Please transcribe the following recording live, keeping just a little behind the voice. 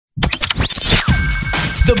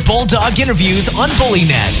Bulldog Interviews on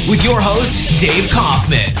BullyNet with your host, Dave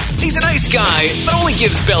Kauffman. He's a nice guy, but only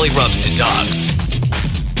gives belly rubs to dogs.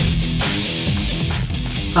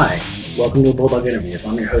 Hi, welcome to Bulldog Interviews.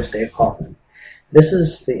 I'm your host, Dave Kauffman. This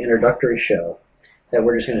is the introductory show that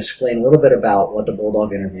we're just going to explain a little bit about what the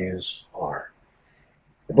Bulldog Interviews are.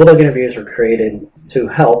 The Bulldog Interviews are created to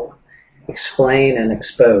help explain and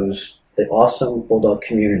expose the awesome Bulldog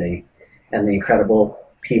community and the incredible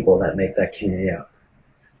people that make that community up.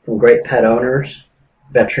 From great pet owners,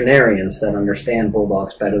 veterinarians that understand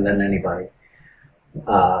Bulldogs better than anybody,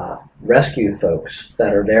 rescue folks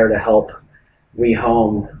that are there to help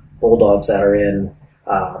rehome Bulldogs that are in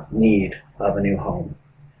need of a new home,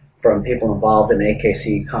 from people involved in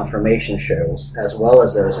AKC conformation shows, as well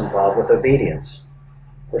as those involved with obedience,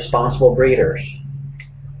 responsible breeders,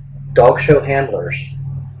 dog show handlers,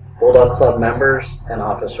 Bulldog Club members, and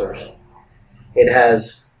officers. It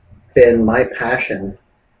has been my passion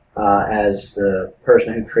as the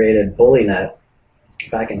person who created BullyNet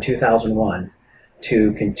back in 2001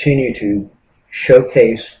 to continue to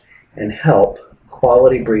showcase and help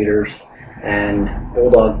quality breeders and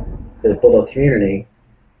the Bulldog community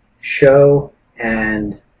show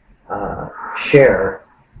and share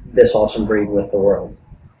this awesome breed with the world.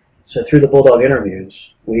 So through the Bulldog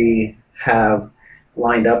Interviews, we have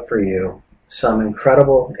lined up for you some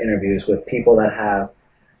incredible interviews with people that have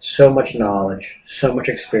so much knowledge, so much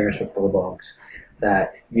experience with Bulldogs,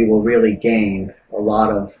 that you will really gain a lot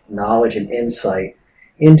of knowledge and insight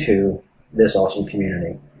into this awesome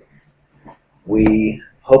community. We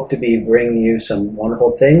hope to be bringing you some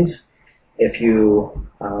wonderful things. If you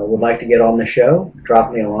would like to get on the show,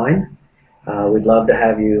 drop me a line. We'd love to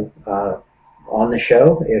have you on the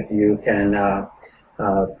show if you can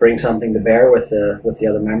bring something to bear with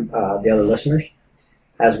the other listeners,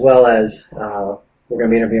 as well as we're going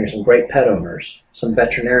to be interviewing some great pet owners, some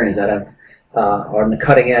veterinarians that are on the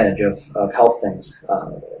cutting edge of health things.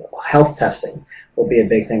 Health testing will be a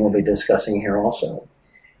big thing we'll be discussing here also.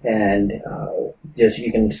 And you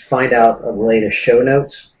can find out the latest show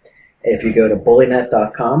notes if you go to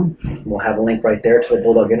bullynet.com. We'll have a link right there to the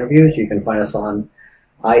Bulldog Interviews. You can find us on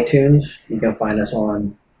iTunes. You can find us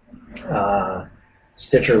on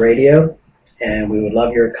Stitcher Radio, and we would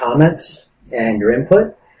love your comments and your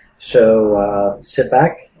input. So sit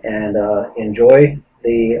back and enjoy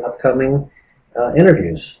the upcoming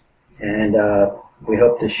interviews, and we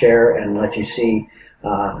hope to share and let you see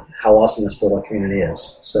how awesome this Bulldog community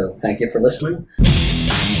is. So thank you for listening.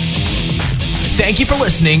 Thank you for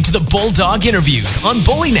listening to the Bulldog Interviews on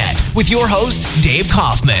BullyNet with your host, Dave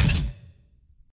Kauffman.